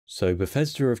So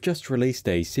Bethesda have just released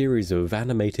a series of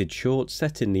animated shorts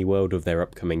set in the world of their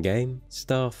upcoming game,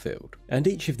 Starfield, and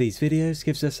each of these videos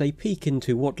gives us a peek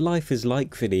into what life is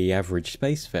like for the average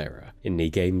spacefarer in the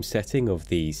game setting of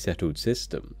the settled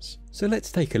systems. So let's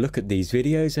take a look at these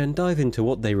videos and dive into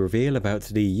what they reveal about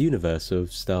the universe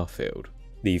of Starfield.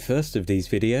 The first of these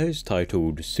videos,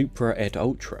 titled Supra et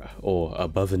Ultra, or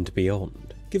Above and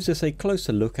Beyond, gives us a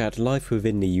closer look at life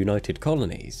within the United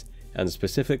Colonies, and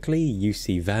specifically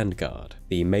UC Vanguard,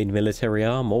 the main military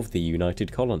arm of the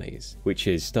United Colonies, which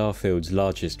is Starfield's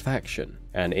largest faction,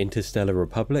 an interstellar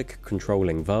republic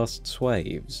controlling vast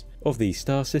swathes of the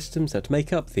star systems that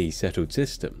make up the settled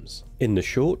systems. In the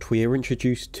short, we are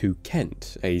introduced to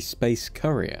Kent, a space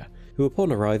courier, who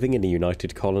upon arriving in the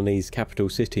United Colonies' capital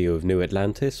city of New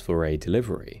Atlantis for a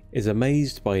delivery, is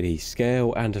amazed by the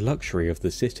scale and luxury of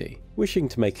the city. Wishing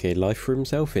to make a life for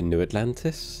himself in New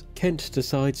Atlantis, Kent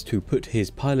decides to put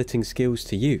his piloting skills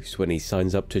to use when he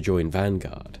signs up to join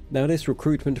Vanguard. Now this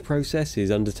recruitment process is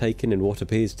undertaken in what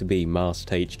appears to be MAST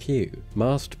HQ,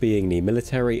 MAST being the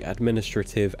military,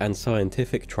 administrative and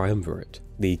scientific triumvirate,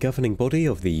 the governing body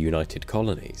of the United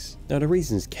Colonies. Now the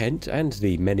reasons Kent and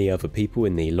the many other people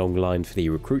in the long line for the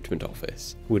recruitment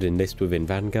office would enlist within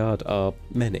Vanguard are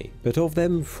many, but of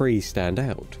them 3 stand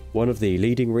out. One of the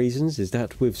leading reasons is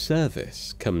that with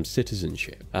service comes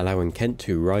citizenship, allowing Kent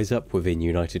to rise up within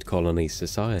United Colonies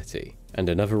society. And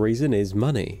another reason is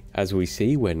money, as we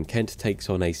see when Kent takes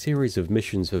on a series of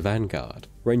missions for Vanguard,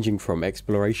 ranging from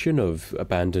exploration of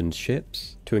abandoned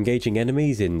ships to engaging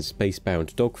enemies in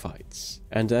spacebound dogfights.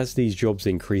 And as these jobs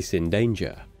increase in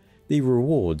danger, the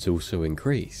rewards also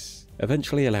increase,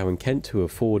 eventually allowing Kent to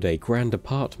afford a grand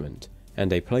apartment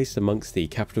and a place amongst the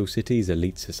capital city's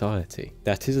elite society.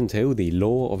 That is until the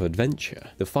law of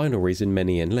adventure, the final reason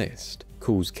many enlist,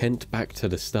 calls Kent back to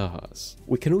the stars.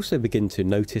 We can also begin to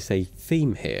notice a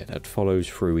theme here that follows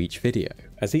through each video,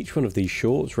 as each one of these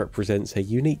shorts represents a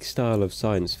unique style of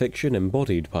science fiction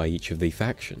embodied by each of the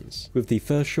factions, with the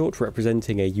first short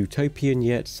representing a utopian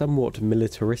yet somewhat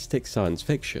militaristic science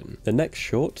fiction. The next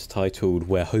short, titled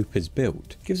Where Hope is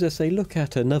Built, gives us a look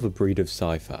at another breed of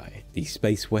sci-fi, the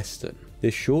space western.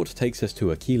 This short takes us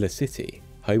to Aquila City,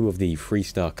 home of the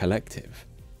Freestar Collective,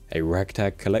 a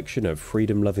ragtag collection of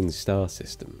freedom-loving star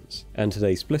systems, and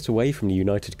they split away from the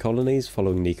United Colonies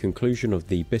following the conclusion of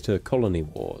the bitter colony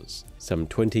wars, some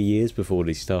 20 years before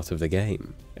the start of the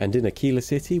game. And in Aquila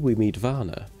City we meet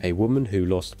Varna, a woman who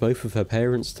lost both of her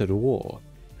parents to the war,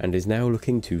 and is now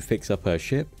looking to fix up her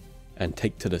ship and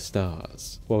take to the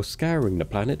stars. While scouring the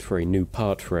planet for a new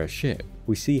part for her ship,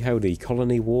 we see how the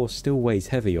colony war still weighs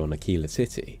heavy on Aquila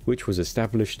City, which was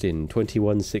established in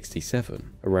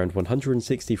 2167, around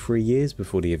 163 years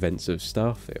before the events of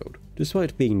Starfield.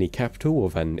 Despite being the capital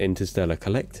of an interstellar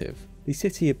collective, the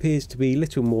city appears to be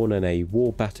little more than a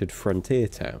war-battered frontier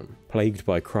town, plagued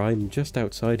by crime just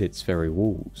outside its very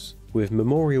walls, with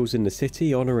memorials in the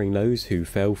city honouring those who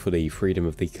fell for the freedom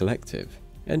of the collective.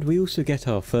 And we also get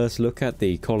our first look at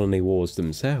the colony wars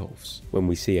themselves, when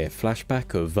we see a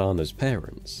flashback of Varna's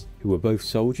parents, who were both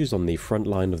soldiers on the front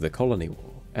line of the colony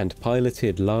war, and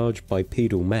piloted large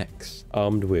bipedal mechs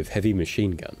armed with heavy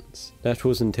machine guns. That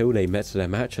was until they met their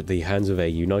match at the hands of a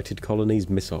United Colonies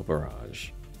missile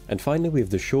barrage. And finally we have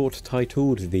the short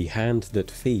titled The Hand That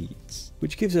Feeds,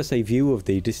 which gives us a view of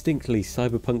the distinctly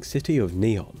cyberpunk city of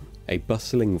Neon, a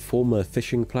bustling former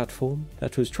fishing platform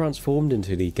that was transformed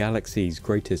into the galaxy's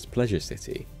greatest pleasure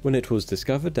city when it was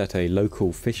discovered that a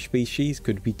local fish species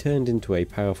could be turned into a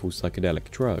powerful psychedelic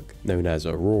drug known as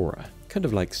Aurora, kind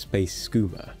of like space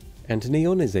skooma. And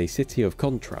Neon is a city of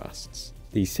contrasts.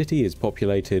 The city is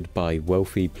populated by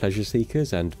wealthy pleasure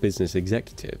seekers and business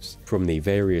executives from the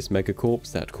various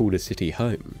megacorps that call the city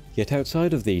home. Yet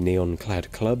outside of the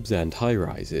neon-clad clubs and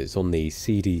high-rises on the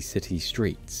seedy city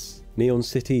streets, Neon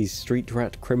City's street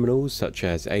rat criminals such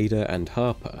as Ada and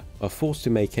Harper are forced to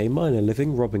make a minor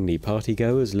living robbing the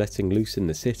partygoers letting loose in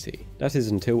the city. That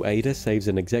is until Ada saves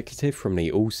an executive from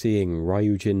the all-seeing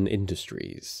Ryujin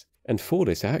Industries. And for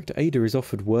this act, Ada is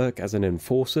offered work as an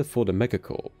enforcer for the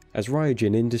megacorp, as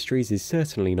Ryujin Industries is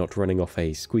certainly not running off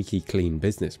a squeaky clean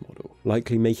business model,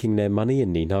 likely making their money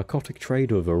in the narcotic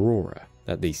trade of Aurora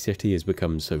that the city has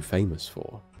become so famous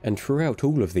for. And throughout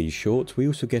all of these shorts we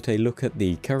also get a look at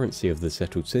the currency of the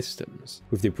settled systems,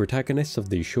 with the protagonists of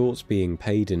these shorts being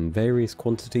paid in various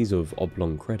quantities of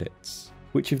oblong credits.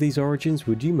 Which of these origins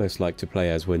would you most like to play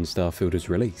as when Starfield is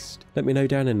released? Let me know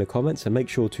down in the comments and make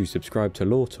sure to subscribe to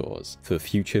Lore Tours for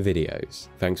future videos.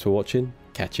 Thanks for watching,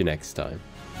 catch you next time.